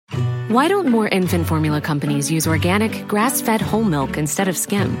Why don't more infant formula companies use organic, grass-fed whole milk instead of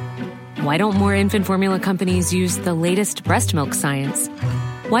skim? Why don't more infant formula companies use the latest breast milk science?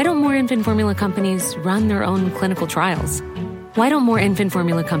 Why don't more infant formula companies run their own clinical trials? Why don't more infant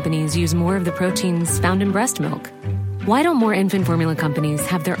formula companies use more of the proteins found in breast milk? Why don't more infant formula companies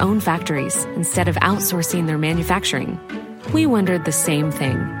have their own factories instead of outsourcing their manufacturing? We wondered the same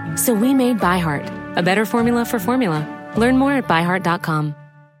thing. So we made ByHeart, a better formula for formula. Learn more at byheart.com.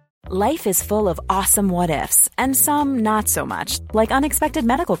 Life is full of awesome what-ifs, and some not so much, like unexpected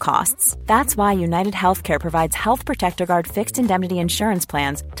medical costs. That's why United Healthcare provides Health Protector Guard fixed indemnity insurance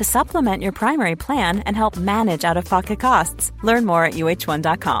plans to supplement your primary plan and help manage out-of-pocket costs. Learn more at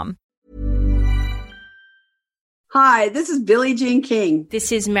uh1.com. Hi, this is Billie Jean King. This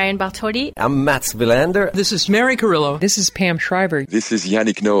is Marion Bartoli. I'm Mats Wilander. This is Mary Carrillo. This is Pam Schreiber. This is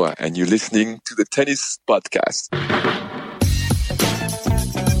Yannick Noah, and you're listening to the Tennis Podcast.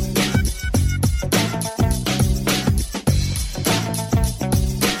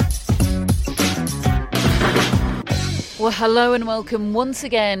 Well, hello and welcome once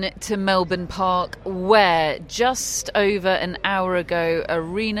again to Melbourne Park, where just over an hour ago,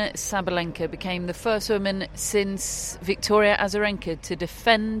 Aryna Sabalenka became the first woman since Victoria Azarenka to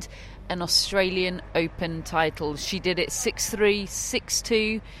defend an Australian Open title. She did it 6-3,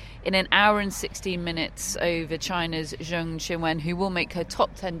 6-2 in an hour and 16 minutes over China's Zheng Qinwen, who will make her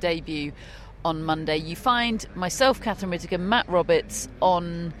top 10 debut on Monday. You find myself, Catherine Whittaker, Matt Roberts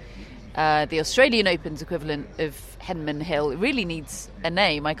on the Australian Open's equivalent of Henman Hill. It really needs a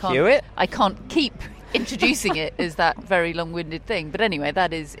name. I can't keep introducing it as that very long-winded thing. But anyway,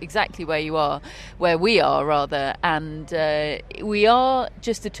 that is exactly where we are rather. And we are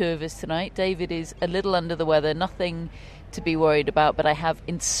just the two of us tonight. David is a little under the weather, nothing to be worried about, but I have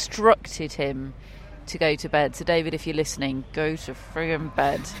instructed him to go to bed. So David, if you're listening, go to friggin'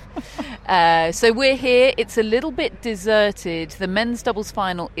 bed. So we're here. It's a little bit deserted. The men's doubles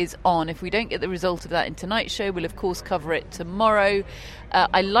final is on. If we don't get the result of that in tonight's show, we'll of course cover it tomorrow.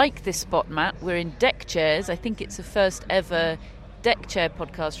 I like this spot, Matt. We're in deck chairs. I think it's the first ever deck chair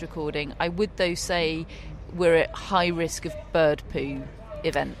podcast recording. I would though say we're at high risk of bird poo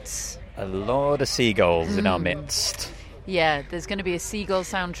events. A lot of seagulls in our midst. Yeah, there's going to be a seagull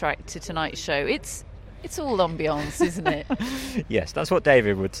soundtrack to tonight's show. It's all ambiance, isn't it? Yes, that's what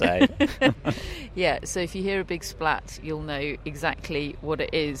David would say. Yeah, so if you hear a big splat, you'll know exactly what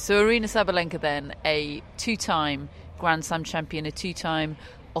it is. So Aryna Sabalenka then, a two-time Grand Slam champion, a two-time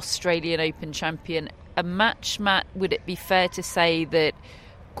Australian Open champion. A match, Matt, would it be fair to say that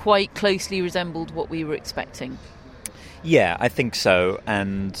quite closely resembled what we were expecting? Yeah, I think so.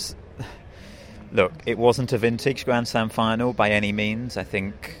 And look, it wasn't a vintage Grand Slam final by any means. I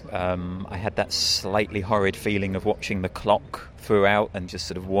think I had that slightly horrid feeling of watching the clock throughout and just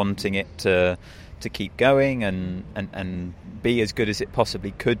sort of wanting it to keep going and be as good as it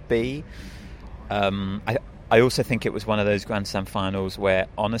possibly could be. I also think it was one of those Grand Slam finals where,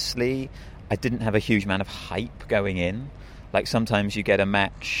 honestly, I didn't have a huge amount of hype going in. Like sometimes you get a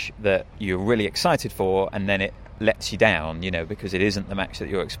match that you're really excited for and then it lets you down, because it isn't the match that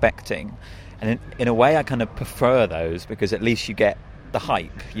you're expecting. And in a way, I kind of prefer those because at least you get the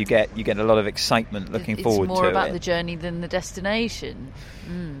hype. You get a lot of excitement looking forward to it. It's more about the journey than the destination.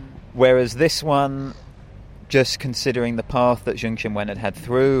 Whereas this one, just considering the path that Zheng Qinwen had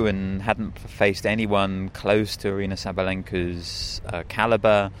through and hadn't faced anyone close to Aryna Sabalenka's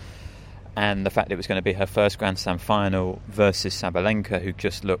calibre, and the fact that it was going to be her first Grand Slam final versus Sabalenka, who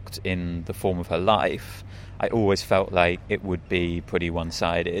just looked in the form of her life, I always felt like it would be pretty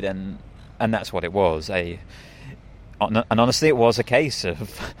one-sided, and that's what it was. And honestly, it was a case of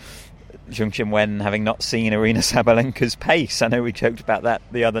Zheng Qinwen having not seen Aryna Sabalenka's pace. I know we joked about that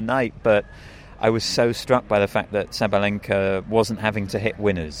the other night, but I was so struck by the fact that Sabalenka wasn't having to hit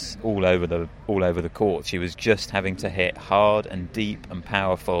winners all over the court. She was just having to hit hard and deep and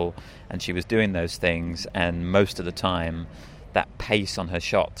powerful, and she was doing those things. And most of the time, that pace on her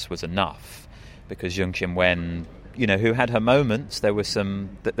shots was enough, because Zheng Qinwen, who had her moments, there were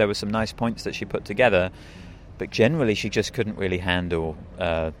some nice points that she put together, but generally she just couldn't really handle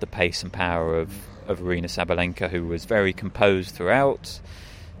the pace and power of Aryna Sabalenka, who was very composed throughout,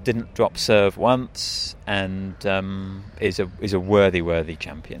 didn't drop serve once, and is a worthy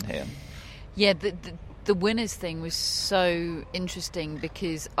champion here. Yeah, the winners thing was so interesting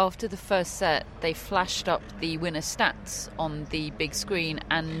because after the first set they flashed up the winner stats on the big screen,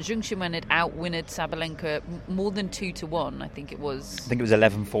 and Zheng Qinwen had outwinned Sabalenka more than 2-1. I think it was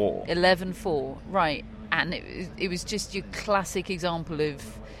 11-4. 11-4, right. And it was just your classic example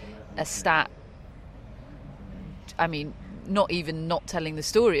of a stat, I mean, not even not telling the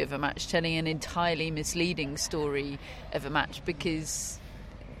story of a match, telling an entirely misleading story of a match, because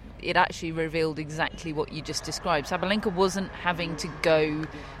it actually revealed exactly what you just described. Sabalenka wasn't having to go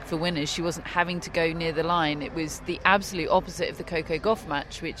for winners. She wasn't having to go near the line. It was the absolute opposite of the Coco Gauff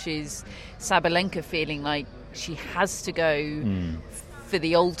match, which is Sabalenka feeling like she has to go for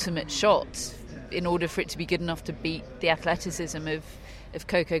the ultimate shot in order for it to be good enough to beat the athleticism of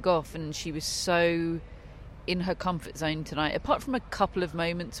Coco Gauff. And she was so in her comfort zone tonight, apart from a couple of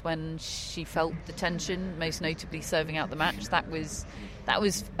moments when she felt the tension, most notably serving out the match. That was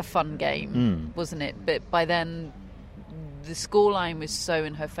a fun game, wasn't it? But by then the scoreline was so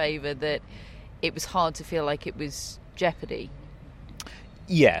in her favour that it was hard to feel like it was jeopardy.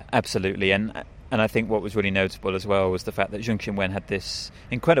 Yeah, absolutely. And I think what was really notable as well was the fact that Zheng Qinwen had this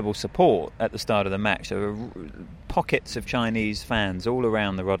incredible support at the start of the match. There were pockets of Chinese fans all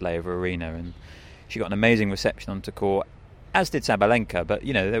around the Rod Laver Arena, and she got an amazing reception onto court, as did Sabalenka. But,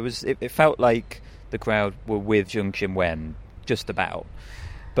 you know, it felt like the crowd were with Zheng Qinwen, just about.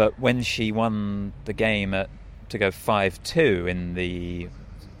 But when she won the game to go 5-2 in the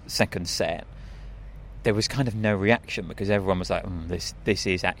second set, there was kind of no reaction, because everyone was like, this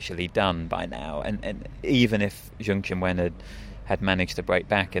is actually done by now. And even if Zheng Qinwen had managed to break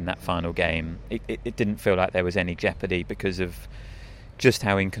back in that final game, it didn't feel like there was any jeopardy, because of just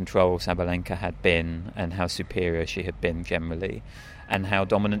how in control Sabalenka had been and how superior she had been generally, and how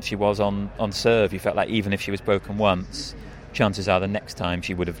dominant she was on serve. You felt like even if she was broken once, chances are the next time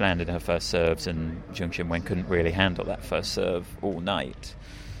she would have landed her first serves, and Zheng Qinwen couldn't really handle that first serve all night.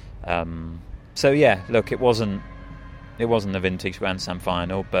 So yeah, look, it wasn't a vintage Grand Slam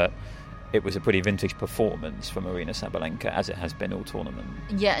final, but it was a pretty vintage performance from Aryna Sabalenka, as it has been all tournament.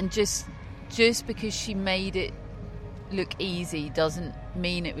 Yeah, and just because she made it look easy doesn't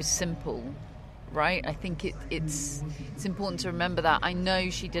mean it was simple, right? I think it's important to remember that. I know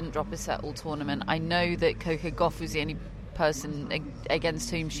she didn't drop a set all tournament. I know that Coco Gauff was the only person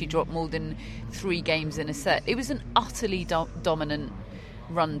against whom she dropped more than 3 games in a set. It was an utterly dominant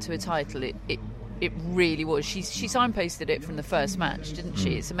run to a title. It really was. She signposted it from the first match, didn't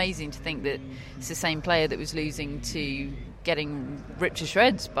she? It's amazing to think that it's the same player that was losing to getting ripped to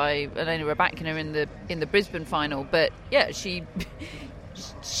shreds by Elena Rybakina in the Brisbane final. But yeah, she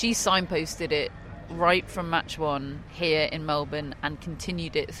signposted it right from match 1 here in Melbourne and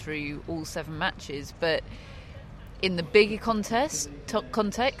continued it through all 7 matches. But in the bigger context,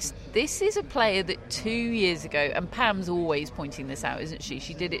 this is a player that 2 years ago, and Pam's always pointing this out, isn't she?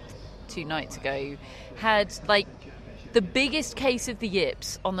 She did it 2 nights ago, had like the biggest case of the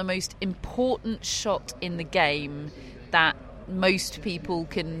yips on the most important shot in the game that most people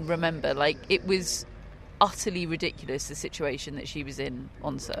can remember. Like, it was utterly ridiculous, the situation that she was in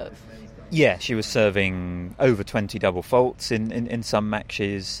on serve. Yeah, she was serving over 20 double faults in some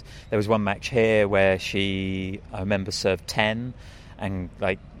matches. There was one match here where I remember, served 10 and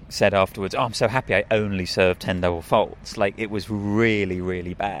said afterwards, I'm so happy I only served 10 double faults. Like, it was really,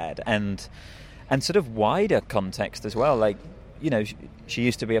 really bad. And sort of wider context as well. She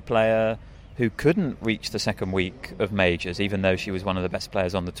used to be a player who couldn't reach the second week of majors, even though she was one of the best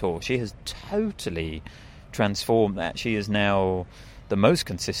players on the tour. She has totally transformed that. She is now the most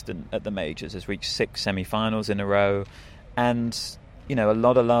consistent at the majors, has reached 6 semi-finals in a row. And, a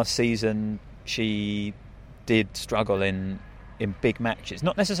lot of last season she did struggle in big matches.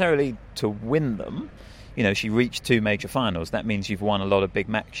 Not necessarily to win them. She reached 2 major finals. That means you've won a lot of big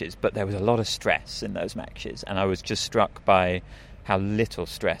matches. But there was a lot of stress in those matches. And I was just struck by how little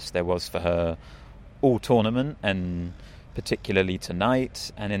stress there was for her all tournament, and particularly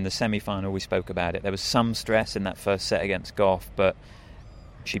tonight. And in the semi-final we spoke about it. There was some stress in that first set against Gauff, but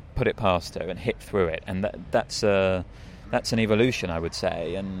she put it past her and hit through it. And that's an evolution, I would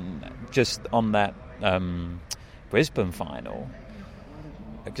say. And just on that Brisbane final,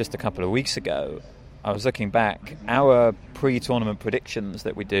 just a couple of weeks ago, I was looking back, our pre-tournament predictions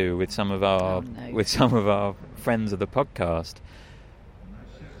that we do with some of our friends of the podcast.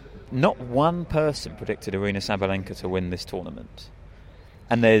 Not one person predicted Aryna Sabalenka to win this tournament.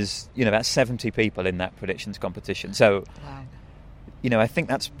 And there's, about 70 people in that predictions competition. So, wow. I think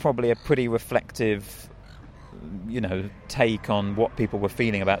that's probably a pretty reflective, take on what people were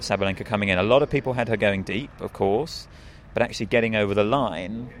feeling about Sabalenka coming in. A lot of people had her going deep, of course, but actually getting over the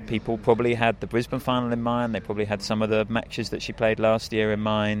line, people probably had the Brisbane final in mind. They probably had some of the matches that she played last year in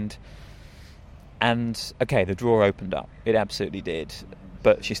mind. And, okay, the draw opened up. It absolutely did.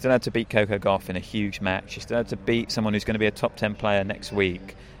 But she still had to beat Coco Gauff in a huge match. She still had to beat someone who's going to be a top 10 player next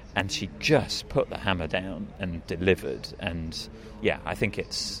week. And she just put the hammer down and delivered. And yeah, I think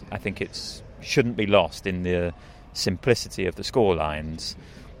it's shouldn't be lost in the simplicity of the scorelines,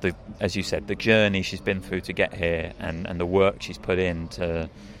 as you said, the journey she's been through to get here, and the work she's put in to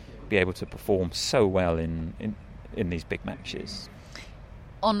be able to perform so well in these big matches.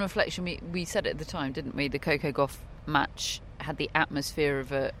 On reflection, we said it at the time, didn't we? The Coco Gauff match had the atmosphere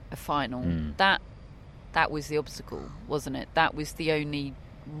of a final. That was the obstacle, wasn't it? That was the only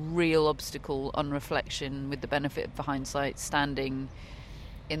real obstacle on reflection, with the benefit of hindsight, standing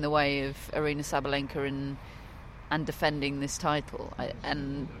in the way of Aryna Sabalenka and defending this title.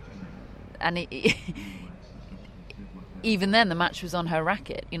 Even then, the match was on her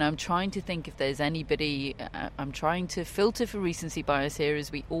racket. I'm trying to think if there's anybody. I'm trying to filter for recency bias here,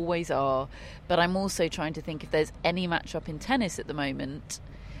 as we always are. But I'm also trying to think if there's any matchup in tennis at the moment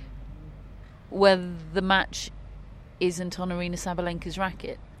where the match isn't on Aryna Sabalenka's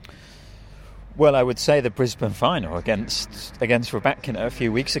racket. Well, I would say the Brisbane final against Rybakina a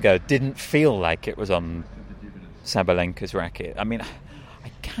few weeks ago didn't feel like it was on Sabalenka's racket. I mean, I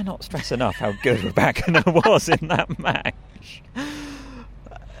cannot stress enough how good Rybakina was in that match.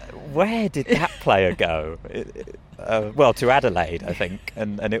 Where did that player go? Well, to Adelaide, I think,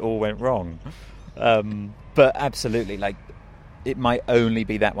 and it all went wrong. But absolutely, it might only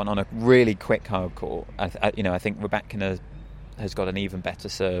be that one on a really quick hard court. I think Rybakina has got an even better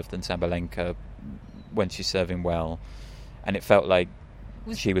serve than Sabalenka when she's serving well, and it felt like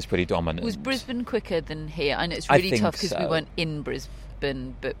she was pretty dominant. Was Brisbane quicker than here? I know it's really tough because so. We weren't in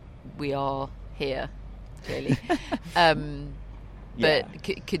Brisbane, but we are here, clearly. But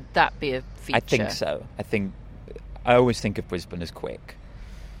could that be a feature? I think so. I always think of Brisbane as quick,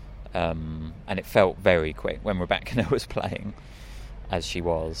 and it felt very quick when Rybakina was playing, as she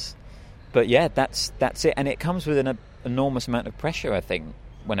was. But yeah, that's it, and it comes with an enormous amount of pressure, I think,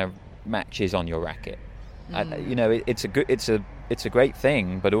 when a match is on your racket. It's a great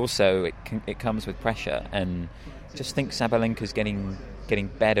thing, but also it comes with pressure, and just think Sabalenka's getting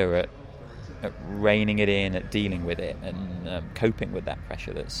better at reining it in, at dealing with it, and coping with that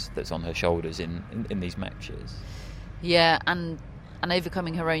pressure that's on her shoulders in these matches. Yeah, and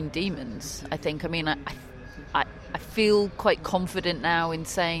overcoming her own demons, I think. I mean, I feel quite confident now in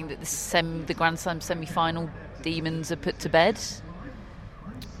saying that the Grand Slam semi-final demons are put to bed,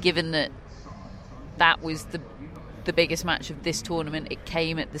 given that was the biggest match of this tournament. It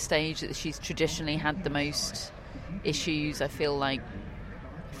came at the stage that she's traditionally had the most issues. I feel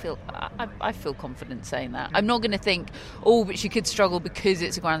confident saying that. I'm not going to think, but she could struggle because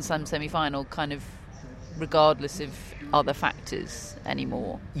it's a Grand Slam semi-final, kind of regardless of other factors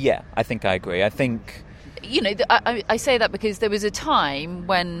anymore. Yeah, I think I agree. I think... I say that because there was a time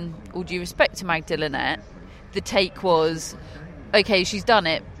when, all due respect to Magdalena, the take was, okay, she's done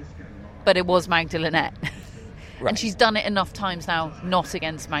it, but it was Magdalena. Right. And she's done it enough times now, not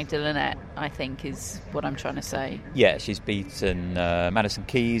against Magdalena, I think, is what I'm trying to say. Yeah, she's beaten Madison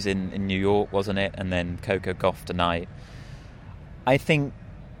Keys in New York, wasn't it? And then Coco Gauff tonight. I think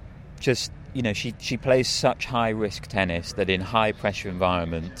just, she plays such high-risk tennis that in high-pressure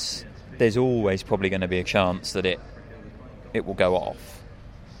environments, there's always probably going to be a chance that it will go off.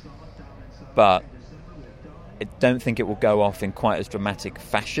 But I don't think it will go off in quite as dramatic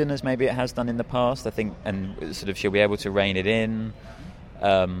fashion as maybe it has done in the past, I think, and sort of she'll be able to rein it in.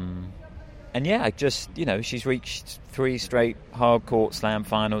 And yeah, she's reached 3 straight hard court slam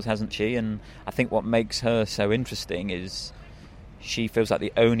finals, hasn't she? And I think what makes her so interesting is she feels like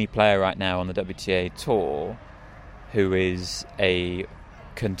the only player right now on the WTA tour who is a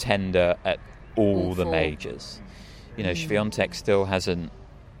contender at all the majors. Swiatek still hasn't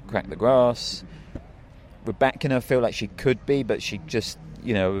cracked the grass. Rybakina, I feel like she could be, but she just,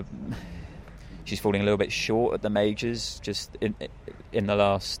 she's falling a little bit short at the majors just in the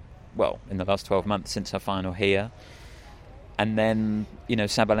last 12 months since her final here. And then,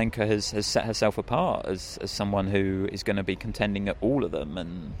 Sabalenka has set herself apart as someone who is going to be contending at all of them,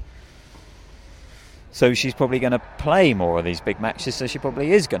 and so she's probably going to play more of these big matches, so she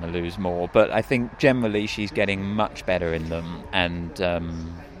probably is going to lose more. But I think generally she's getting much better in them, and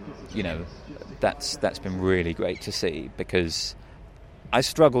that's been really great to see, because I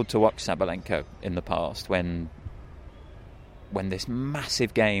struggled to watch Sabalenka in the past when this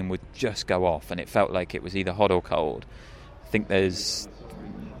massive game would just go off and it felt like it was either hot or cold. I think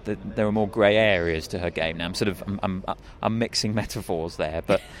there are more grey areas to her game now. I'm mixing metaphors there,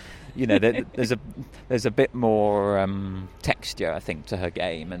 but there's a bit more texture, I think, to her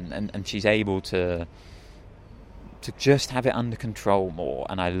game, and she's able to just have it under control more,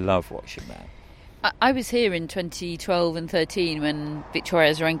 and I love watching that. I was here in 2012 and 13 when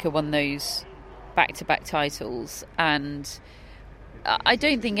Victoria Azarenka won those back-to-back titles, and I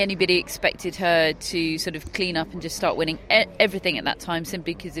don't think anybody expected her to sort of clean up and just start winning everything at that time,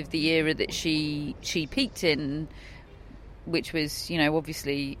 simply because of the era that she peaked in, which was,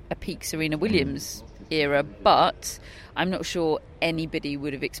 obviously a peak Serena Williams era. But I'm not sure anybody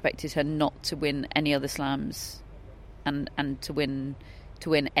would have expected her not to win any other slams and to win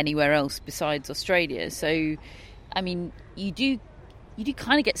anywhere else besides Australia. So, I mean, you do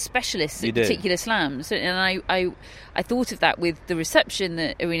kind of get specialists at particular slams, and I thought of that with the reception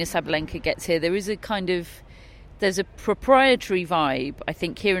that Aryna Sabalenka gets here. There's a proprietary vibe, I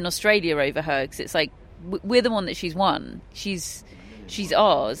think, here in Australia over her, because it's like we're the one that she's won. She's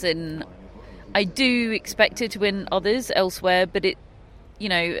ours, and I do expect her to win others elsewhere, but it,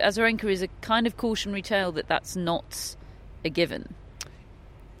 Azarenka is a kind of cautionary tale that that's not a given.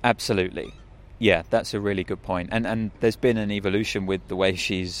 Absolutely. Yeah, that's a really good point. And there's been an evolution with the way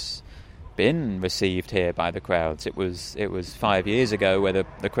she's been received here by the crowds. It was 5 years ago where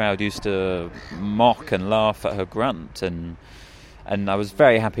the crowd used to mock and laugh at her grunt, and I was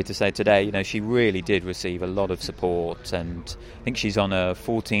very happy to say today, she really did receive a lot of support, and I think she's on a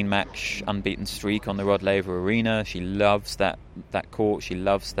 14-match unbeaten streak on the Rod Laver Arena. She loves that court. She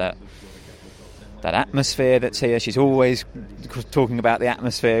loves that atmosphere that's here. She's always talking about the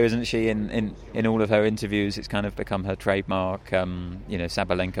atmosphere, isn't she? In all of her interviews, it's kind of become her trademark.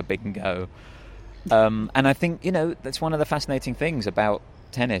 Sabalenka, big and go. And I think that's one of the fascinating things about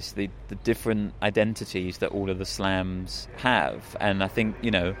tennis, the different identities that all of the slams have. And I think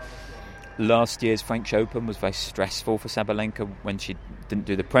last year's French Open was very stressful for Sabalenka when she didn't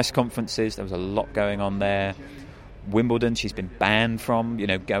do the press conferences. There was a lot going on there. Wimbledon, she's been banned from,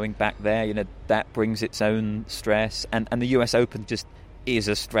 going back there. That brings its own stress. And the US Open just is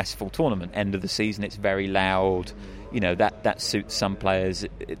a stressful tournament. End of the season, it's very loud. That suits some players,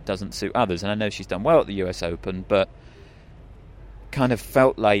 it doesn't suit others. And I know she's done well at the US Open, but kind of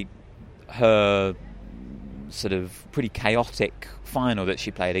felt like her sort of pretty chaotic final that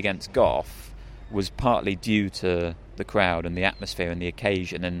she played against Goff was partly due to the crowd and the atmosphere and the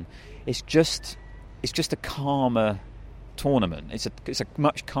occasion. And it's just a calmer tournament. It's a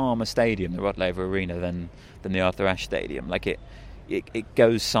much calmer stadium, the Rod Laver Arena, than the Arthur Ashe Stadium. Like it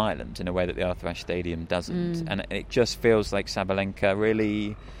goes silent in a way that the Arthur Ashe Stadium doesn't, and it just feels like Sabalenka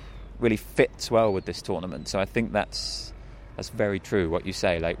really, really fits well with this tournament. So I think that's very true what you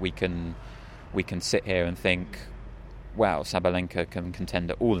say. Like we can sit here and think, wow, Sabalenka can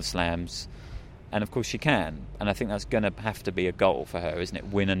contend at all the slams. And of course she can, and I think that's going to have to be a goal for her, isn't it?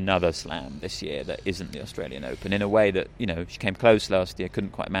 Win another slam this year that isn't the Australian Open, in a way that she came close last year, couldn't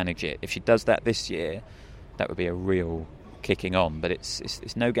quite manage it. If she does that this year, that would be a real kicking on. But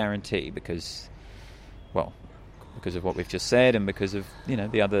it's no guarantee because of what we've just said, and because of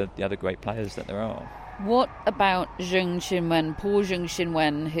the other great players that there are. What about Zheng Qinwen, poor Zheng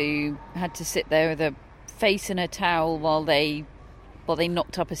Qinwen, who had to sit there with her face in a towel while they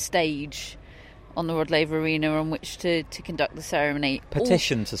knocked up a stage on the Rod Laver Arena on which to conduct the ceremony.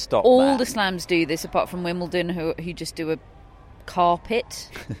 Petition to stop all that. The slams do this, apart from Wimbledon, who just do a carpet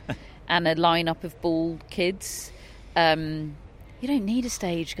and a lineup of bald kids. You don't need a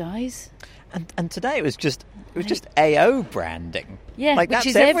stage, guys. And today it was just AO branding. Yeah, like, which that's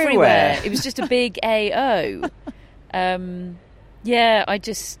is everywhere. It was just a big AO. I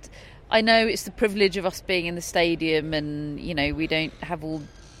know it's the privilege of us being in the stadium, and we don't have all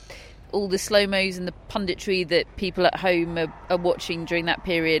the slow-mos and the punditry that people at home are watching during that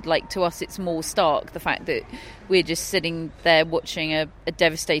period. Like, to us it's more stark, the fact that we're just sitting there watching a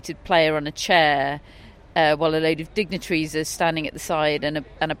devastated player on a chair while a load of dignitaries are standing at the side, and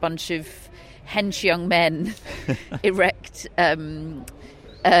a bunch of hench young men erect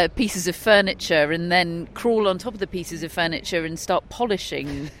pieces of furniture and then crawl on top of the pieces of furniture and start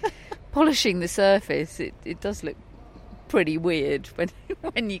polishing the surface. It does look pretty weird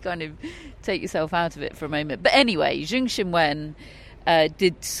when you kind of take yourself out of it for a moment. But anyway, Zheng Qinwen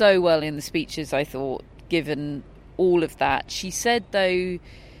did so well in the speeches, I thought, given all of that. She said, oh,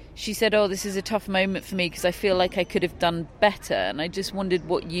 this is a tough moment for me because I feel like I could have done better. And I just wondered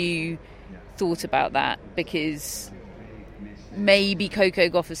what you thought about that, because maybe Coco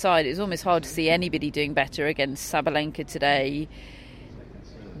Gauff aside, it was almost hard to see anybody doing better against Sabalenka today.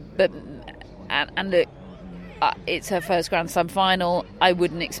 But and look, it's her first Grand Slam final. I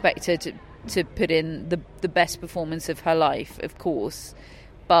wouldn't expect her to put in the best performance of her life, of course.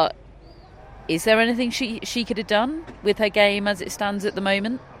 But is there anything she could have done with her game as it stands at the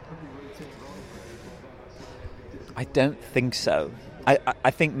moment? I don't think so.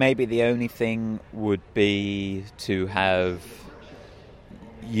 I think maybe the only thing would be to have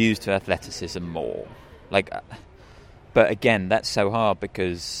used her athleticism more. Like, But again, that's so hard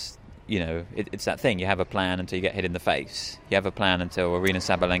because, it's that thing. You have a plan until you get hit in the face. You have a plan until Aryna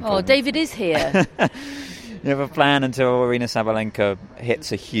Sabalenka... Oh, David is here. You have a plan until Aryna Sabalenka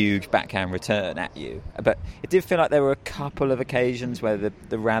hits a huge backhand return at you. But it did feel like there were a couple of occasions where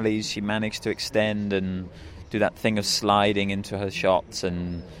the rallies she managed to extend and do that thing of sliding into her shots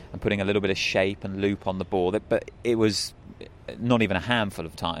and putting a little bit of shape and loop on the ball. But it was not even a handful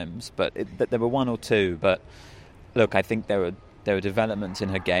of times. But there were one or two. But look, I think there are developments in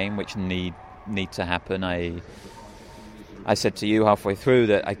her game which need to happen. I said to you halfway through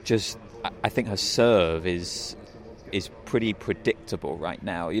that I think her serve is pretty predictable right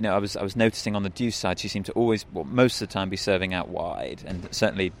now. I was noticing on the deuce side she seemed to always, most of the time, be serving out wide, and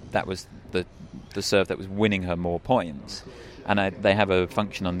certainly that was the serve that was winning her more points. And they have a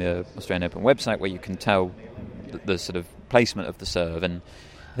function on the Australian Open website where you can tell the sort of placement of the serve, and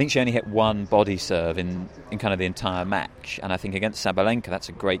I think she only hit one body serve in kind of the entire match, and I think against Sabalenka that's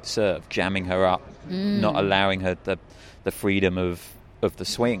a great serve, jamming her up, not allowing her the freedom of the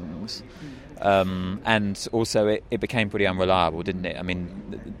swings, and also it became pretty unreliable, didn't it? I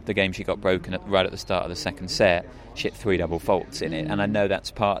mean, the game she got broken right at the start of the second set, she hit 3 double faults in it, and I know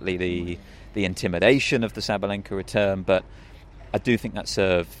that's partly the intimidation of the Sabalenka return, but I do think that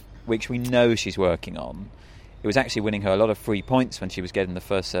serve, which we know she's working on, it was actually winning her a lot of free points when she was getting the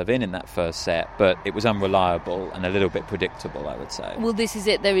first serve in that first set, but it was unreliable and a little bit predictable, I would say. Well, this is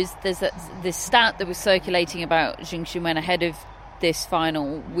it. There's this stat that was circulating about Zheng Xinwen ahead of this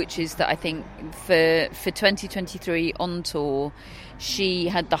final, which is that I think for 2023 on tour, she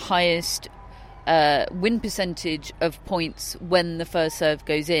had the highest win percentage of points when the first serve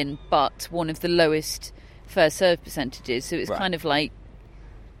goes in, but one of the lowest first serve percentages. So it's right. kind of like,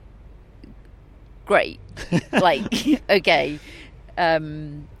 great, like, okay.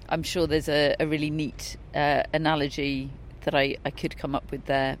 I'm sure there's a really neat analogy that I could come up with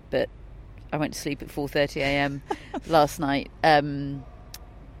there, but I went to sleep at 4:30 a.m. last night.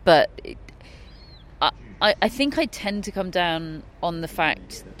 But I think I tend to come down on the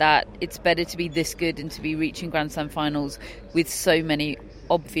fact that it's better to be this good and to be reaching Grand Slam finals with so many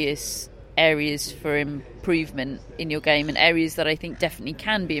obvious areas for improvement in your game, and areas that I think definitely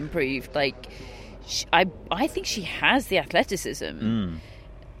can be improved. Like, I think she has the athleticism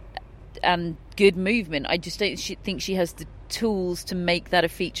and good movement. I just don't think she has the tools to make that a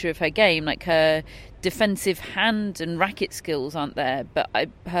feature of her game. Like, her defensive hand and racket skills aren't there, but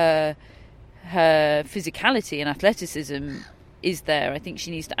her physicality and athleticism is there. I think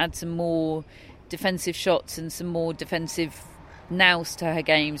she needs to add some more defensive shots and some more defensive nous to her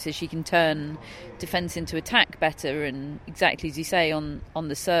game so she can turn defence into attack better, and exactly as you say on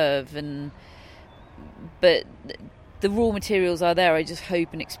the serve. But the raw materials are there. I just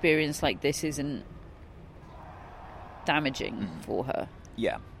hope an experience like this isn't damaging for her.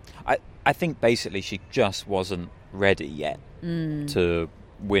 Yeah. I think basically she just wasn't ready yet to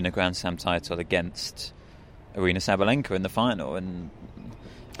win a Grand Slam title against Aryna Sabalenka in the final. And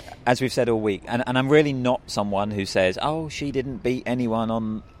as we've said all week, and I'm really not someone who says, oh, she didn't beat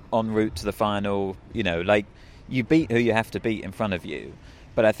anyone en route to the final. Like, you beat who you have to beat in front of you.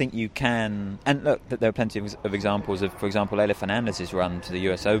 But I think you can... And look, there are plenty of examples of, for example, Leylah Fernandez's run to the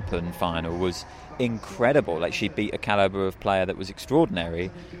US Open final was incredible. Like, she beat a calibre of player that was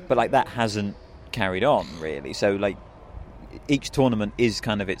extraordinary, but, like, that hasn't carried on, really. So, like, each tournament is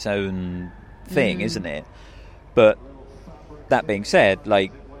kind of its own thing, isn't it? But that being said,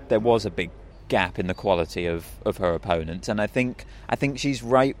 like, there was a big gap in the quality of her opponents, and I think she's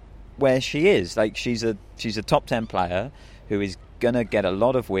right where she is. Like, she's a top 10 player who is going to get a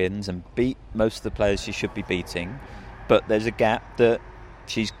lot of wins and beat most of the players she should be beating, but there's a gap that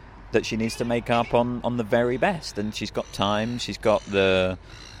she needs to make up on the very best, and she's got time, she's got the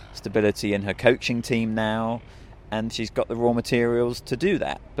stability in her coaching team now, and she's got the raw materials to do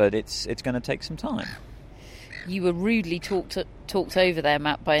that, but it's going to take some time. You were rudely talked over there,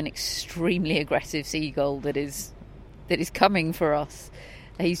 Matt, by an extremely aggressive seagull that is coming for us.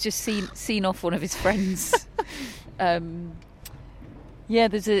 He's just seen off one of his friends. Yeah,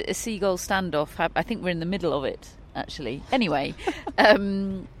 there's a seagull standoff. I think we're in the middle of it, actually. Anyway,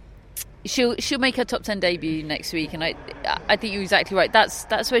 she'll make her top 10 debut next week, and I think you're exactly right.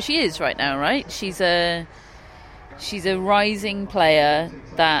 That's where she is right now, right? She's a rising player.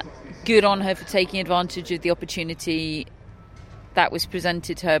 That good on her for taking advantage of the opportunity that was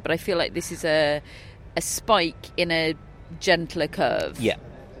presented to her. But I feel like this is a spike in a gentler curve,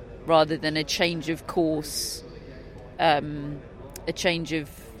 rather than a change of course. A change of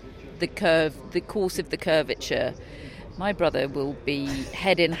the curve, the course of the curvature. My brother will be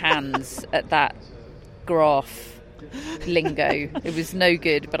head in hands at that graph lingo. It was no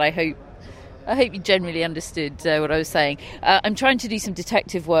good, but I hope you generally understood what I was saying. I'm trying to do some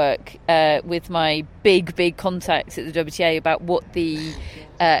detective work with my big contacts at the WTA about what the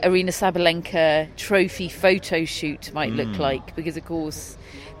Aryna Sabalenka trophy photo shoot might look like, because, of course,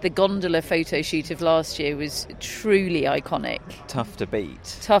 the gondola photo shoot of last year was truly iconic. Tough to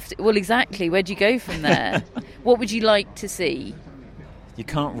beat. Well, exactly. Where'd you go from there? What would you like to see? You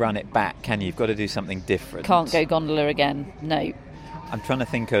can't run it back, can you? You've got to do something different. Can't go gondola again. No. I'm trying to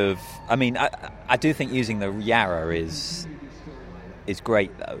think of... I mean, I do think using the Yarra is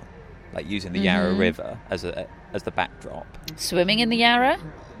great, though. Like using the Yarra River as the backdrop. Swimming in the Yarra?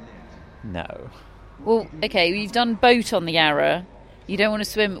 No. Well, okay, you've done boat on the Yarra. You don't want to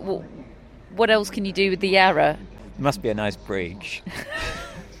swim. What else can you do with the Yarra? It must be a nice bridge.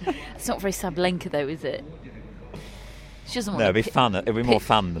 It's not very Sabalenka, though, is it? She doesn't want it'd be fun. It'd be more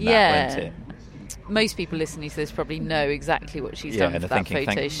fun than that, wouldn't it? Most people listening to this probably know exactly what she's done for that thinking,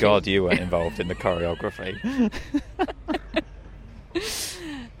 photo thank shoot. God you weren't involved in the choreography.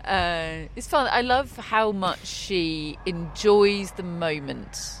 It's fun. I love how much she enjoys the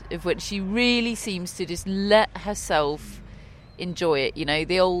moment of which she really seems to just let herself enjoy it. You know,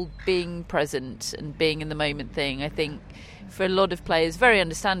 the old being present and being in the moment thing. I think for a lot of players, very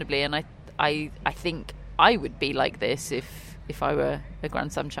understandably, and I think I would be like this if I were a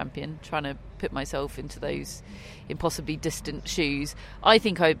Grand Slam champion, trying to put myself into those impossibly distant shoes. I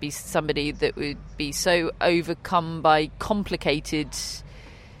think I would be somebody that would be so overcome by complicated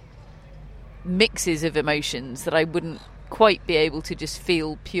mixes of emotions that I wouldn't quite be able to just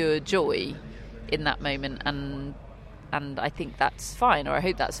feel pure joy in that moment, and I think that's fine, or I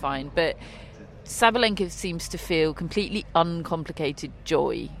hope that's fine. But Sabalenka seems to feel completely uncomplicated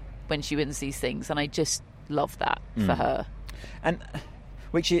joy when she wins these things, and I just love that for her. And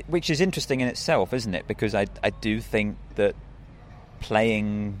which is interesting in itself, isn't it? Because I do think that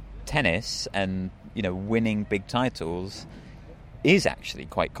playing tennis and, you know, winning big titles is actually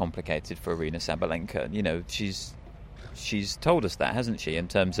quite complicated for Aryna Sabalenka. You know, she's told us that, hasn't she, in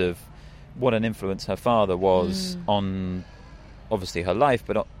terms of what an influence her father was on, obviously, her life,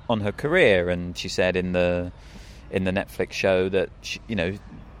 but on her career. And she said in the Netflix show that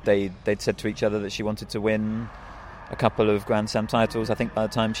they'd said to each other that she wanted to win a couple of Grand Slam titles, I think by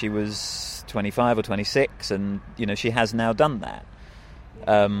the time she was 25 or 26, and she has now done that.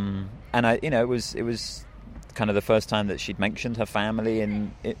 And it was kind of the first time that she'd mentioned her family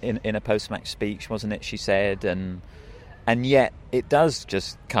in a post-match speech, wasn't it? She said, and yet it does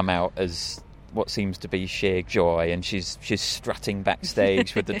just come out as what seems to be sheer joy, and she's strutting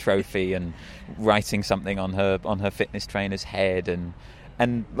backstage with the trophy and writing something on her fitness trainer's head,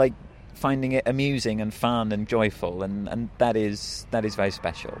 and like finding it amusing and fun and joyful, and that is very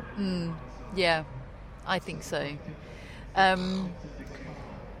special. Yeah, I think so.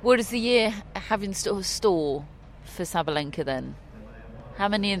 What does the year have in store for Sabalenka then? How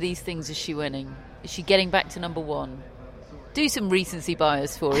many of these things is she winning? Is she getting back to number one? Do some recency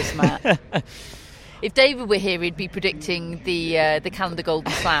bias for us, Matt. If David were here, he'd be predicting the calendar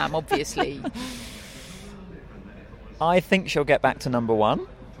Golden Slam, obviously. I think she'll get back to number one.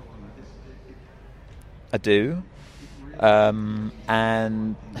 I do.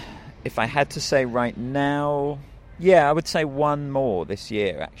 And if I had to say right now, yeah, I would say one more this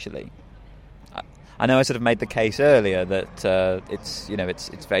year, actually. I know I sort of made the case earlier that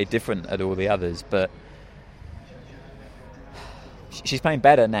it's very different at all the others, but she's playing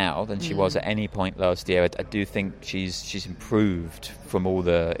better now than she was at any point last year. I do think she's improved from all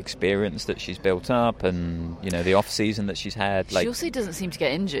the experience that she's built up, and the off season that she's had. She also doesn't seem to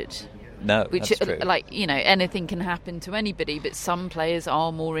get injured. No, which, that's true. Anything can happen to anybody, but some players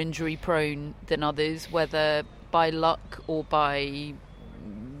are more injury prone than others, whether by luck or by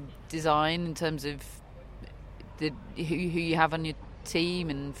design, in terms of who you have on your team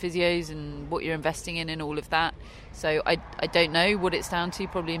and physios and what you're investing in and all of that. So I don't know what it's down to,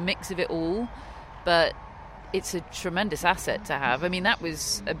 probably a mix of it all, but it's a tremendous asset to have. I mean, that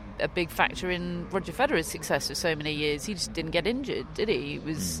was a big factor in Roger Federer's success for so many years. He just didn't get injured, did he? It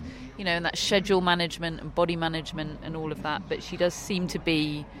was, in that schedule management and body management and all of that. But she does seem to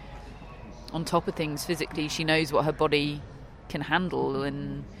be on top of things physically. She knows what her body can handle,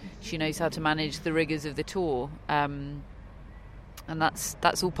 and she knows how to manage the rigours of the tour. And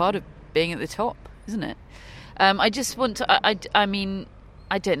that's all part of being at the top, isn't it? I just want to... I mean...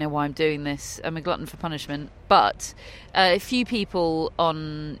 I don't know why I'm doing this. I'm a glutton for punishment. But a few people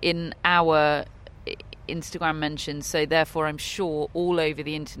in our Instagram mentions, so therefore I'm sure all over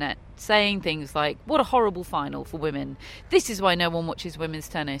the internet, saying things like, what a horrible final for women. This is why no one watches women's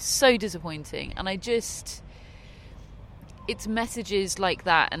tennis. So disappointing. And I just... it's messages like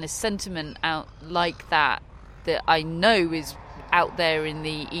that and a sentiment out like that I know is out there in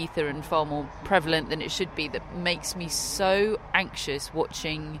the ether and far more prevalent than it should be, that makes me so anxious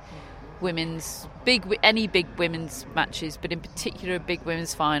watching any big women's matches, but in particular a big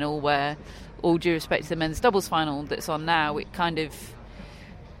women's final, where, all due respect to the men's doubles final that's on now, it kind of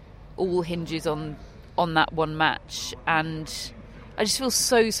all hinges on that one match. And I just feel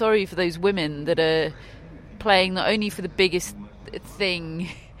so sorry for those women that are playing not only for the biggest thing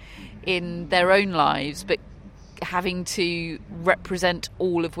in their own lives, but having to represent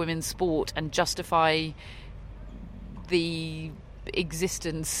all of women's sport and justify the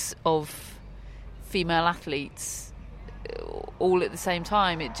existence of female athletes all at the same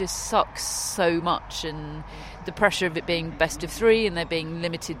time. It just sucks so much, and the pressure of it being best of three and there being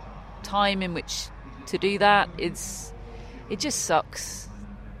limited time in which to do that, it just sucks.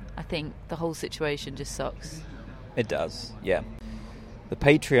 I think the whole situation just sucks. It does, yeah. The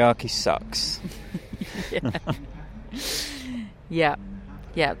patriarchy sucks. Yeah,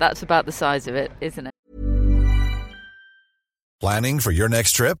 that's about the size of it, isn't it? Planning for your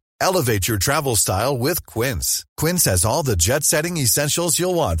next trip? Elevate your travel style with Quince. Quince has all the jet-setting essentials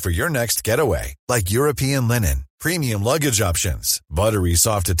you'll want for your next getaway, like European linen, premium luggage options, buttery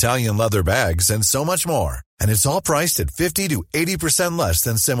soft Italian leather bags, and so much more. And it's all priced at 50 to 80% less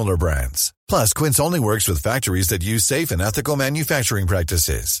than similar brands. Plus, Quince only works with factories that use safe and ethical manufacturing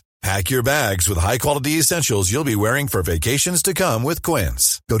practices. Pack your bags with high-quality essentials you'll be wearing for vacations to come with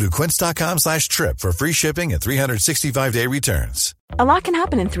Quince. Go to quince.com/trip for free shipping and 365-day returns. A lot can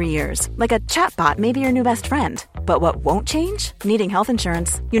happen in 3 years, like a chatbot may be your new best friend. But what won't change? Needing health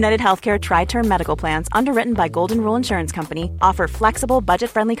insurance. United Healthcare Tri-Term Medical Plans, underwritten by Golden Rule Insurance Company, offer flexible,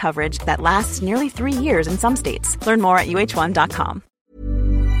 budget-friendly coverage that lasts nearly 3 years in some states. Learn more at uh1.com.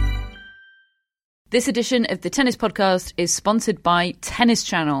 This edition of the Tennis Podcast is sponsored by Tennis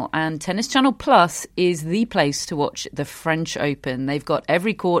Channel, and Tennis Channel Plus is the place to watch the French Open. They've got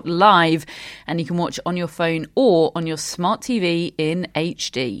every court live, and you can watch on your phone or on your smart TV in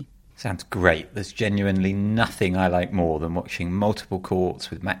HD. Sounds great. There's genuinely nothing I like more than watching multiple courts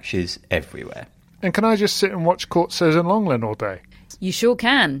with matches everywhere. And can I just sit and watch Courtsers and Longland all day? You sure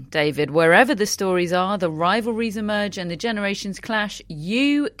can, David. Wherever the stories are, the rivalries emerge and the generations clash,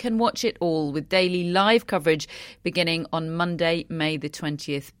 you can watch it all with daily live coverage beginning on Monday, May the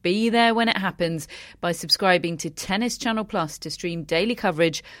 20th. Be there when it happens by subscribing to Tennis Channel Plus to stream daily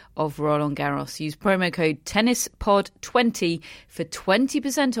coverage of Roland Garros. Use promo code TennisPod20 for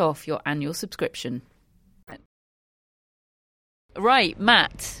 20% off your annual subscription. Right,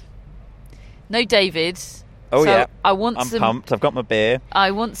 Matt. No David. Oh, so yeah. I'm pumped. I've got my beer.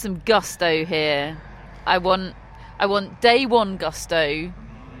 I want some gusto here. I want day one gusto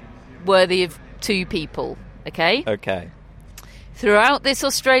worthy of two people, okay? Okay. Throughout this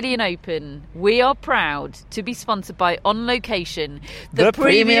Australian Open, we are proud to be sponsored by On Location, the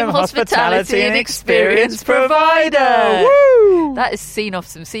premium hospitality and experience provider. Woo! That has seen off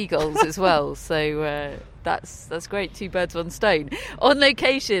some seagulls as well, so that's great. Two birds, one stone. On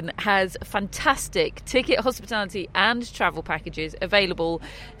Location has fantastic ticket, hospitality and travel packages available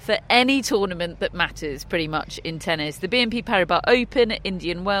for any tournament that matters pretty much in tennis. The BNP Paribas Open,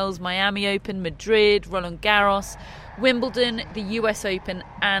 Indian Wells, Miami Open, Madrid, Roland Garros, Wimbledon, the US Open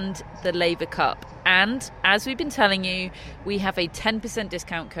and the Laver Cup. And as we've been telling you, we have a 10%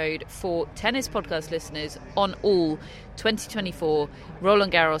 discount code for Tennis Podcast listeners on all 2024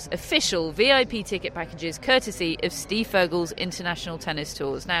 Roland Garros official VIP ticket packages courtesy of Steve Fergal's International Tennis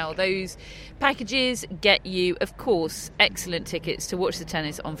Tours. Now, those packages get you, of course, excellent tickets to watch the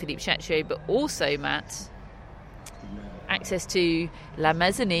tennis on Philippe Chatrier, but also, Matt, access to La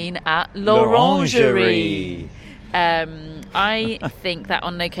Mezzanine at L'Orangerie. I think that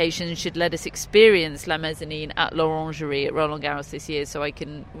On Location should let us experience La Mezzanine at L'Orangerie at Roland Garros this year so I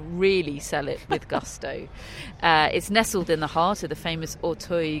can really sell it with gusto. It's nestled in the heart of the famous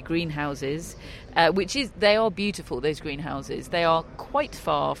Auteuil greenhouses, they are beautiful, those greenhouses. They are quite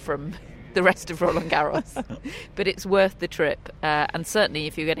far from the rest of Roland Garros, but it's worth the trip, and certainly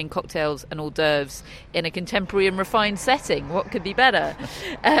if you're getting cocktails and hors d'oeuvres in a contemporary and refined setting, what could be better?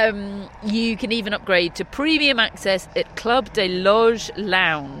 You can even upgrade to premium access at Club des Loges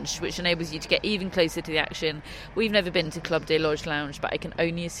Lounge, which enables you to get even closer to the action. We've never been to Club des Loges Lounge, but I can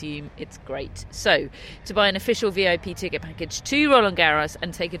only assume it's great. So to buy an official VIP ticket package to Roland Garros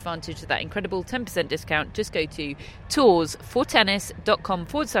and take advantage of that incredible 10% discount, just go to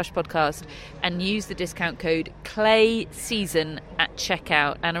toursfortennis.com/podcast and use the discount code CLAYSEASON at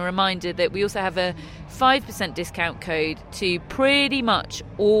checkout. And a reminder that we also have a 5% discount code to pretty much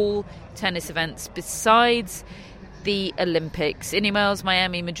all tennis events besides the Olympics. In emails,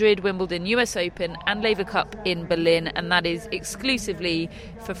 Miami, Madrid, Wimbledon, US Open and Laver Cup in Berlin, and that is exclusively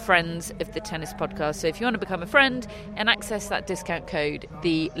for friends of the Tennis Podcast. So if you want to become a friend and access that discount code,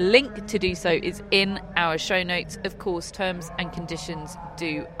 the link to do so is in our show notes. Of course, terms and conditions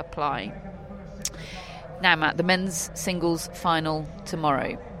do apply. Now, Matt, the men's singles final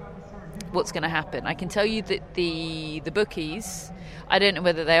tomorrow. What's going to happen? I can tell you that the bookies, I don't know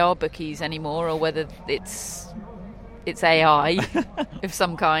whether they are bookies anymore or whether it's AI of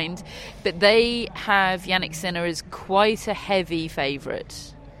some kind, but they have Jannik Sinner as quite a heavy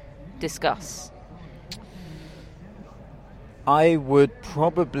favourite. Discuss. I would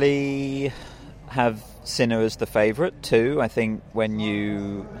probably have Sinner as the favourite too. I think when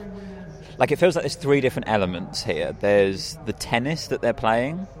you... it feels like there's three different elements here. There's the tennis that they're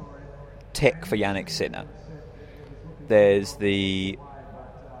playing, tick for Jannik Sinner. There's the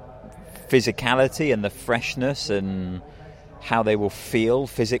physicality and the freshness and how they will feel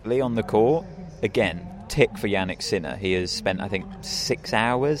physically on the court. Again, tick for Jannik Sinner. He has spent, I think, 6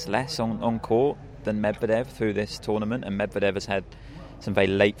 hours less on court than Medvedev through this tournament, and Medvedev has had some very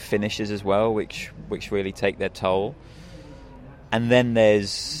late finishes as well, which really take their toll. And then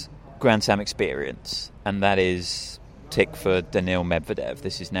there's Grand Slam experience, and that is tick for Daniil Medvedev.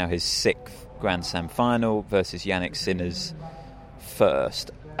 This is now his 6th Grand Slam final versus Jannik Sinner's first.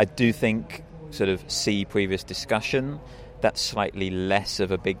 I do think, sort of see previous discussion, that's slightly less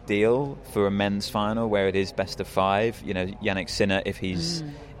of a big deal for a men's final where it is best of 5. You know, Jannik Sinner, if he's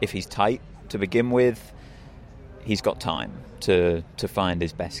tight to begin with, he's got time to find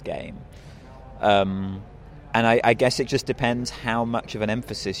his best game. And I guess it just depends how much of an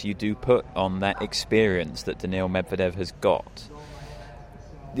emphasis you do put on that experience that Daniil Medvedev has got.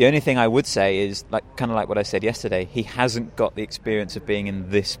 The only thing I would say is, kind of like what I said yesterday, he hasn't got the experience of being in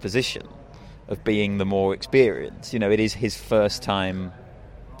this position, of being the more experienced. You know, it is his first time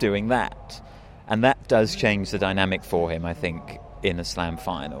doing that. And that does change the dynamic for him, I think, in a Slam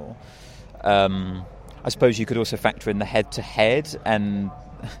final. I suppose you could also factor in the head-to-head, and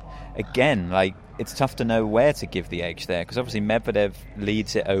again, it's tough to know where to give the edge there, because obviously Medvedev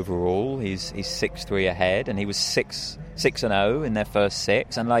leads it overall. He's 6-3 ahead, and he was 6-0 in their first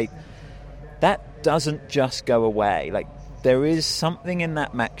 6, and that doesn't just go away. There is something in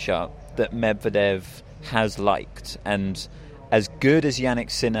that matchup that Medvedev has liked, and as good as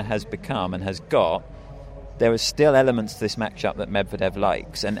Jannik Sinner has become and has got, there are still elements to this matchup that Medvedev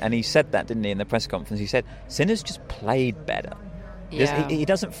likes, and he said that, didn't he, in the press conference? He said Sinner's just played better. Yeah. He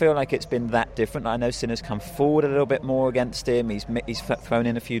doesn't feel like it's been that different. I know Sinner's come forward a little bit more against him. He's thrown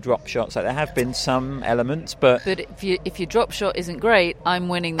in a few drop shots. There have been some elements, but if your drop shot isn't great, I'm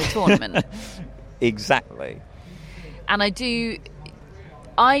winning the tournament. Exactly. And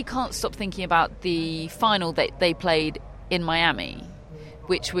I can't stop thinking about the final that they played in Miami,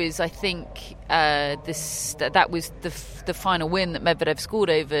 which was, I think, that was the final win that Medvedev scored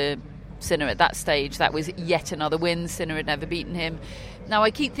over Sinner at that stage. That was yet another win. Sinner had never beaten him. Now, I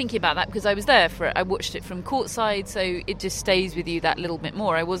keep thinking about that because I was there for it. I watched it from courtside, so it just stays with you that little bit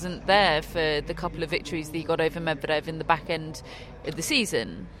more. I wasn't there for the couple of victories that he got over Medvedev in the back end of the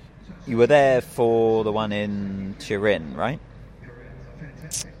season. You were there for the one in Turin, right?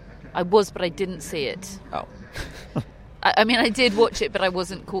 I was, but I didn't see it. Oh. I mean, I did watch it, but I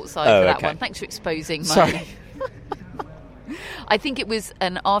wasn't courtside for that one. Thanks for exposing my... Sorry. I think it was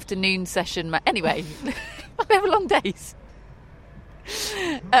an afternoon session. Anyway, they were long days.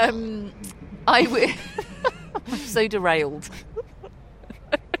 I'm so derailed.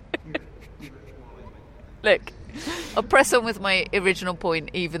 Look, I'll press on with my original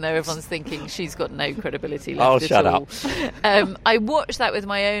point, even though everyone's thinking she's got no credibility left shut at all. up. I watched that with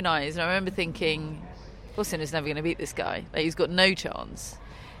my own eyes, and I remember thinking, well, Sinner's never going to beat this guy. He's got no chance.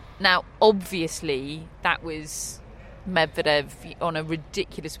 Now, obviously, that was Medvedev on a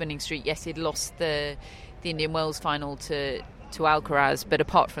ridiculous winning streak. Yes, he'd lost the Indian Wells final to Alcaraz, but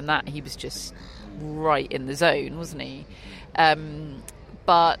apart from that, he was just right in the zone, wasn't he?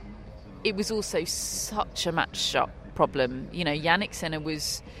 But it was also such a match-up problem. You know, Jannik Sinner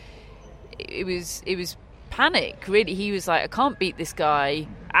was panic, really. He was like, I can't beat this guy.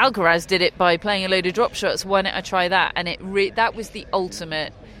 Alcaraz did it by playing a load of drop shots. Why don't I try that? And that was the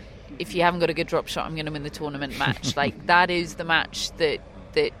ultimate, if you haven't got a good drop shot, I'm going to win the tournament match. That is the match that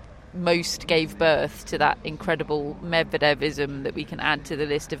most gave birth to that incredible Medvedevism that we can add to the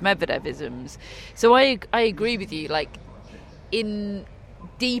list of Medvedevisms. So I agree with you.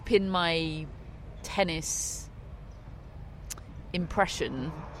 Deep in my tennis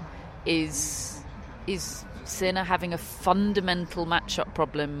impression is Sinner having a fundamental matchup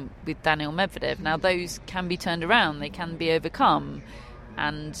problem with Daniil Medvedev. Now, those can be turned around, they can be overcome,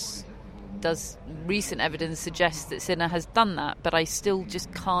 and does recent evidence suggest that Sinner has done that, but I still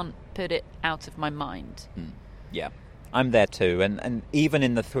just can't put it out of my mind. Yeah, I'm there too, and even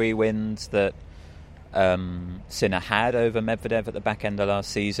in the 3 wins that Sinner had over Medvedev at the back end of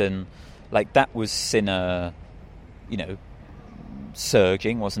last season, like, that was Sinner,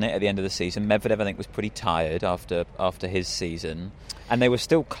 surging, wasn't it, at the end of the season. Medvedev, I think, was pretty tired after his season, and they were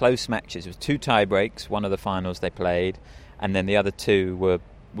still close matches. It was 2 tie breaks, one of the finals they played, and then the other 2 were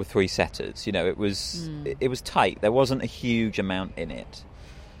 3 setters. It was tight. There wasn't a huge amount in it,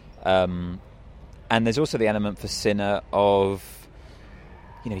 and there's also the element for Sinner of,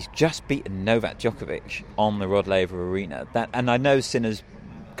 he's just beaten Novak Djokovic on the Rod Laver Arena. And I know Sinner's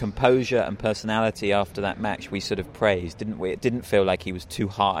composure and personality after that match we sort of praised, didn't we? It didn't feel like he was too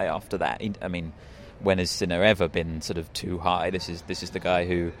high after that. When has Sinner ever been sort of too high? This is the guy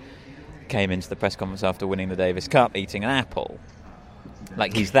who came into the press conference after winning the Davis Cup eating an apple.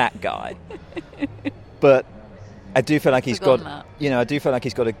 Like, he's that guy. But I do feel like he's got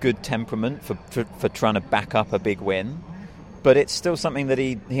a good temperament for trying to back up a big win. But it's still something that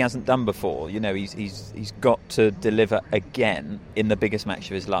he hasn't done before. He's got to deliver again in the biggest match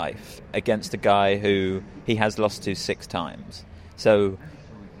of his life against a guy who he has lost to 6 times. So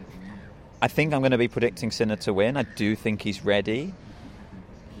I think I'm going to be predicting Sinner to win. I do think he's ready,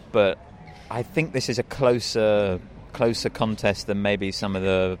 but I think this is a closer contest than maybe some of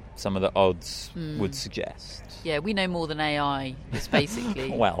the odds would suggest. Yeah, we know more than AI. Is basically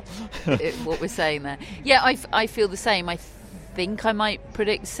well what we're saying there. Yeah, I feel the same. I think I might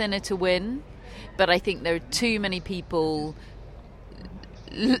predict Sinner to win, but I think there are too many people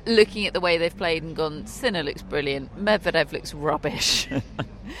looking at the way they've played and gone, Sinner looks brilliant, Medvedev looks rubbish.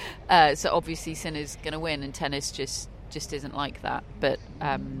 So obviously Sinner's going to win, and tennis just isn't like that. But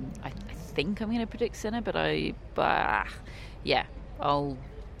I think I'm going to predict Sinner, but I'll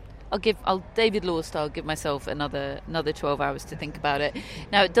David Law style give myself another 12 hours to think about it.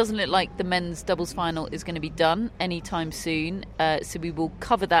 Now, it doesn't look like the men's doubles final is going to be done anytime soon, so we will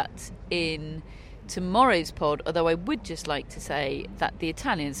cover that in tomorrow's pod, although I would just like to say that the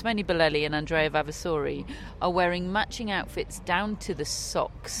Italians, Simone Bolelli and Andrea Vavasori, are wearing matching outfits down to the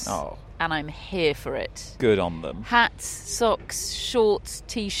socks. Oh. And I'm here for it. Good on them. Hats, socks, shorts,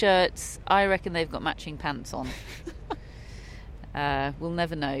 T-shirts. I reckon they've got matching pants on. We'll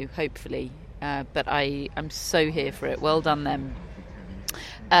never know, hopefully. But I'm so here for it. Well done, them.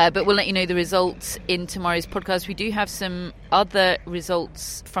 But we'll let you know the results in tomorrow's podcast. We do have some other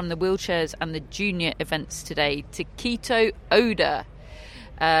results from the wheelchairs and the junior events today. Takito Oda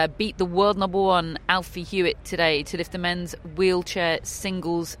beat the world number 1 Alfie Hewitt today to lift the men's wheelchair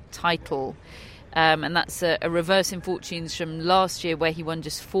singles title. And that's a reverse in fortunes from last year, where he won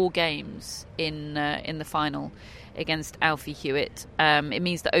just 4 games in the final against Alfie Hewitt. It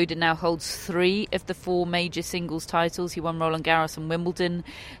means that Oda now holds 3 of the 4 major singles titles. He won Roland Garros and Wimbledon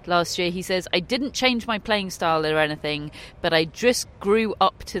last year. He says, I didn't change my playing style or anything, but I just grew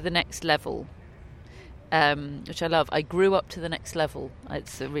up to the next level. Which I love. I grew up to the next level.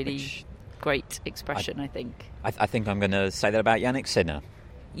 It's a really great expression, I think. I think I'm going to say that about Yannick Sinner.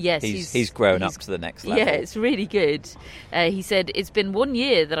 Yes, he's grown up to the next level. Yeah, it's really good. He said, it's been 1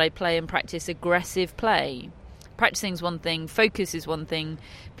 year that I play and practice aggressive play. Practicing's one thing, focus is one thing,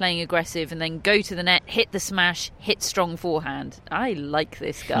 playing aggressive, and then go to the net, hit the smash, hit strong forehand. I like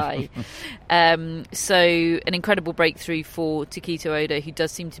this guy. So an incredible breakthrough for Takito Oda, who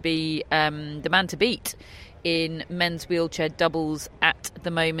does seem to be the man to beat in men's wheelchair doubles at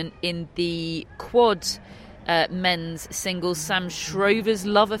the moment. In the quad men's singles, Sam Schrover's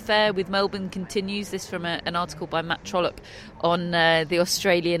love affair with Melbourne continues. This from an article by Matt Trollope on the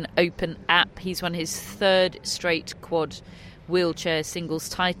Australian Open app. He's won his 3rd straight quad wheelchair singles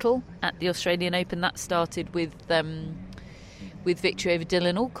title at the Australian Open. That started with victory over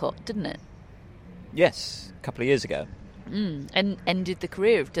Dylan Alcott, didn't it? Yes, a couple of years ago. And ended the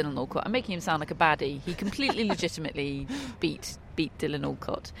career of Dylan Alcott. I'm making him sound like a baddie. He completely legitimately beat Dylan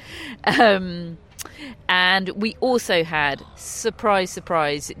Alcott. And we also had, surprise,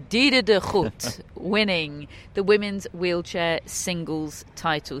 Dida de Groot winning the women's wheelchair singles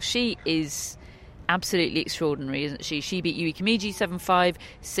title. She is absolutely extraordinary, isn't she? She beat Yui Kimiji 7-5,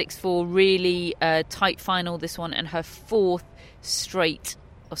 6-4. Really tight final, this one, and her 4th straight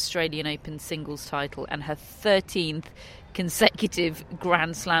Australian Open singles title and her 13th consecutive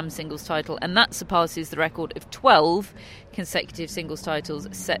Grand Slam singles title, and that surpasses the record of 12 consecutive singles titles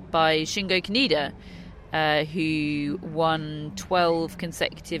set by Shingo Kaneda who won 12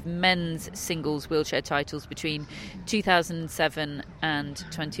 consecutive men's singles wheelchair titles between 2007 and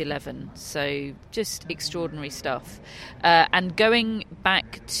 2011. So just extraordinary stuff. And going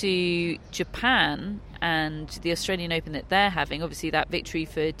back to Japan and the Australian Open that they're having, obviously that victory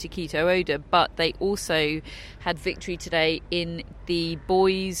for Takito Oda, but they also had victory today in the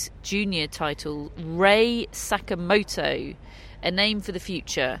boys junior title. Rei Sakamoto, a name for the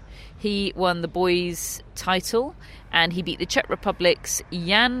future. He won the boys title and he beat the Czech Republic's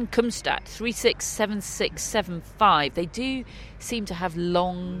Jan Kumstat 3-6, 7-6, 7-5. They do seem to have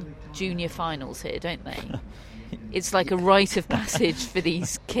long junior finals here, don't they? It's like a rite of passage for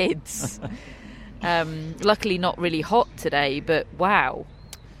these kids. Luckily not really hot today, but wow.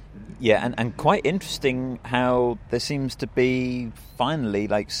 Yeah, and quite interesting how there seems to be finally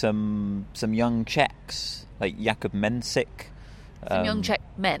like some young Czechs, like Jakub Mensik. Some young Czech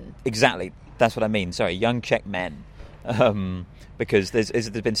men. Exactly, that's what I mean. Sorry, young Czech men. Because there's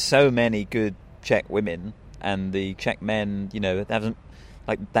been so many good Czech women, and the Czech men, you know, haven't,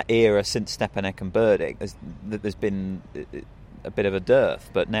 like that era since Stepanek and Burdick, there's been a bit of a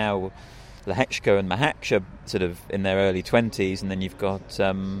dearth. But now Lehečka and Mahach are sort of in their early 20s, and then you've got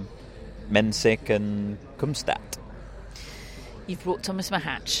Mensik and Kumstat. You've brought Thomas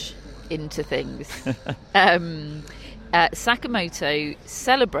Mahach into things. Sakamoto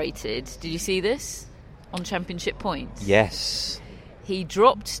celebrated, did you see this, on championship points? Yes. He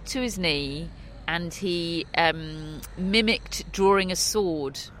dropped to his knee and he mimicked drawing a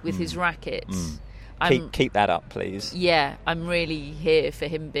sword with his racket. Keep that up, please. Yeah, I'm really here for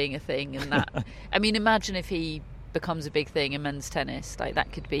him being a thing. And that, I mean, imagine if he becomes a big thing in men's tennis. Like,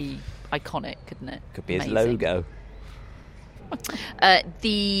 that could be iconic, couldn't it? Could be Amazing. His logo.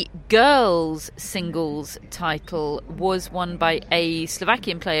 The girls' singles title was won by a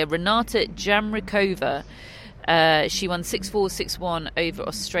Slovakian player, Renata Jamrikova. She won 6-4, 6-1 over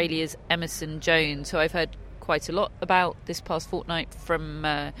Australia's Emerson Jones, who I've heard quite a lot about this past fortnight from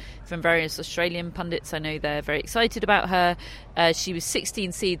various Australian pundits. I know they're very excited about her. She was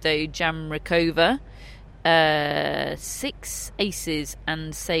 16 seed, though, Jamrikova. 6 aces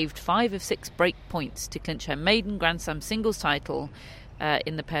and saved 5 of 6 break points to clinch her maiden Grand Slam singles title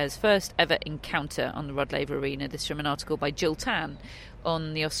in the pair's first ever encounter on the Rod Laver Arena. This from an article by Jill Tan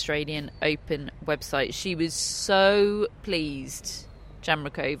on the Australian Open website. She was so pleased,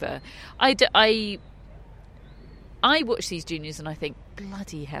 Jamrikova. I watch these juniors and I think,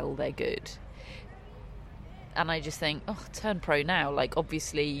 bloody hell, they're good. And I just think, oh, turn pro now. Like,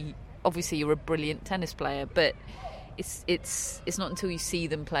 obviously you're a brilliant tennis player, but it's not until you see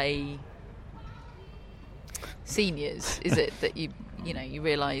them play seniors, is it, that you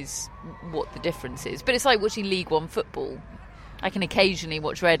realise what the difference is. But it's like watching League One football. I can occasionally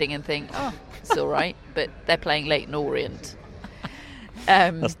watch Reading and think, oh, it's all right, but they're playing Leyton Orient.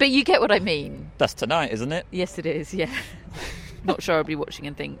 But you get what I mean. That's tonight, isn't it? Yes, it is, yeah. Not sure I'll be watching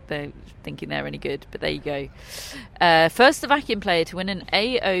and thinking they're any good, but there you go. First Slovakian player to win an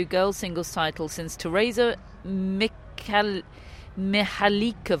AO girls singles title since Teresa Mihalikova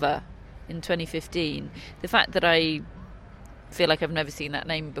in 2015. The fact that I feel like I've never seen that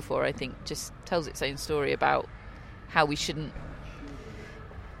name before, I think, just tells its own story about how we shouldn't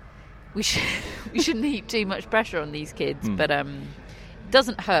heap too much pressure on these kids, but it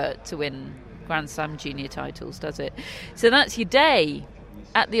doesn't hurt to win Grand Slam junior titles, does it? So that's your day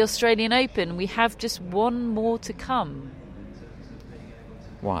at the Australian Open. We have just one more to come.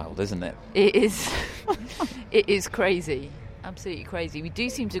 Wild, isn't it? It is. It is crazy. Absolutely crazy. We do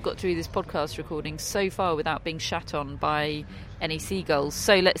seem to have got through this podcast recording so far without being shat on by any seagulls.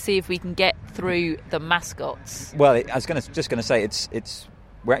 So let's see if we can get through the mascots. Well, I was just going to say it's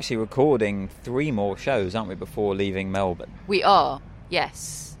we're actually recording 3 more shows, aren't we, before leaving Melbourne? We are.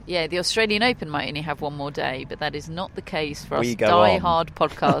 Yes. Yeah, the Australian Open might only have one more day, but that is not the case for us die-hard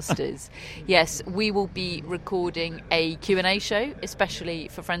podcasters. Yes, we will be recording a Q&A show, especially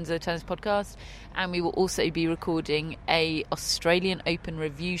for Friends of the Tennis Podcast, and we will also be recording a Australian Open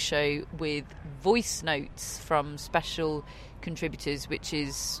review show with voice notes from special contributors, which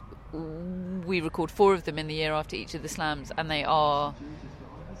is, we record 4 of them in the year after each of the slams, and they are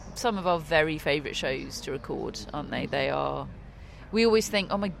some of our very favourite shows to record, aren't they? They are. We always think,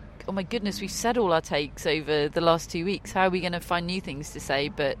 oh my goodness, we've said all our takes over the last 2 weeks. How are we going to find new things to say?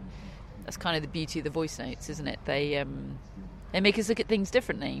 But that's kind of the beauty of the voice notes, isn't it? They make us look at things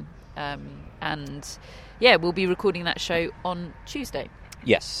differently. And yeah, we'll be recording that show on Tuesday.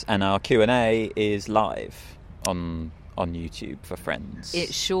 Yes, and our Q&A is live on YouTube for Friends.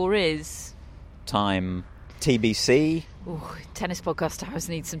 It sure is. Time TBC. Ooh, tennis podcast hours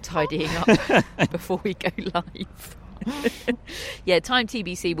need some tidying up before we go live. Yeah, time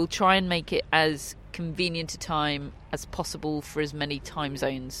TBC. We'll try and make it as convenient a time as possible for as many time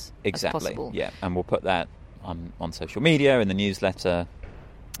zones as possible. Yeah, and we'll put that on social media, in the newsletter.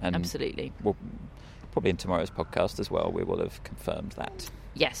 And absolutely. We'll, probably in tomorrow's podcast as well, we will have confirmed that.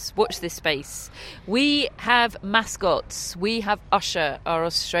 Yes, watch this space. We have mascots. We have Usher, our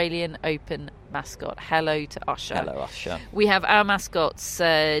Australian Open mascot. Hello to Usher. Hello, Usher. We have our mascots.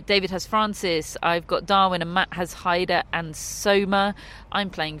 David has Francis. I've got Darwin, and Matt has Haida and Soma. I'm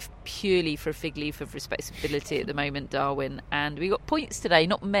playing purely for a fig leaf of respectability at the moment, Darwin. And we got points today,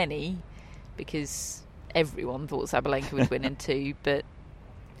 not many, because everyone thought Sabalenka would win in 2. But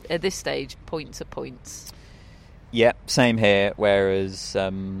at this stage, points are points. Yeah, same here, whereas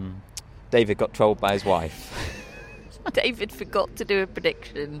David got trolled by his wife. David forgot to do a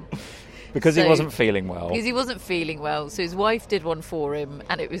prediction. Because he wasn't feeling well. Because he wasn't feeling well, so his wife did one for him,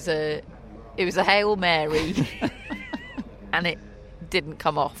 and it was a Hail Mary, and it didn't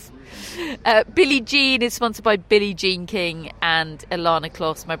come off. Billie Jean is sponsored by Billie Jean King and Ilana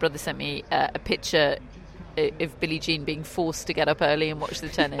Kloss. My brother sent me a picture of Billie Jean being forced to get up early and watch the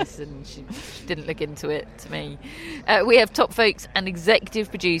tennis, and she didn't look into it to me. We have top folks and executive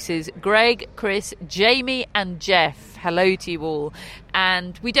producers Greg, Chris, Jamie and Jeff. Hello to you all.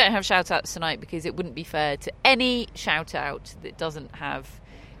 And we don't have shout outs tonight because it wouldn't be fair to any shout out that doesn't have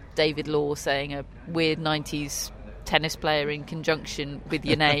David Law saying a weird 90s tennis player in conjunction with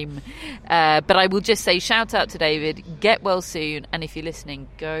your name. But I will just say shout out to David, get well soon, and if you're listening,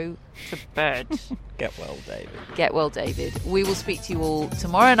 go to bed. Get well, David. Get well, David. We will speak to you all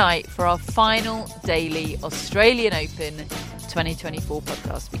tomorrow night for our final daily Australian Open 2024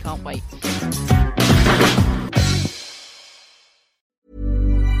 podcast. We can't wait.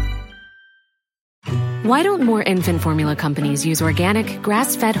 Why don't more infant formula companies use organic,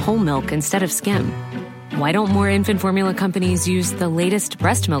 grass-fed whole milk instead of skim? Why don't more infant formula companies use the latest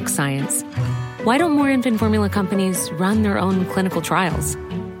breast milk science? Why don't more infant formula companies run their own clinical trials?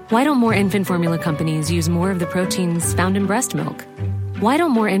 Why don't more infant formula companies use more of the proteins found in breast milk? Why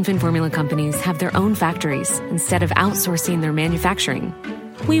don't more infant formula companies have their own factories instead of outsourcing their manufacturing?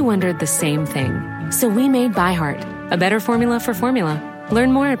 We wondered the same thing. So we made ByHeart, a better formula for formula.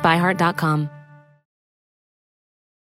 Learn more at byheart.com.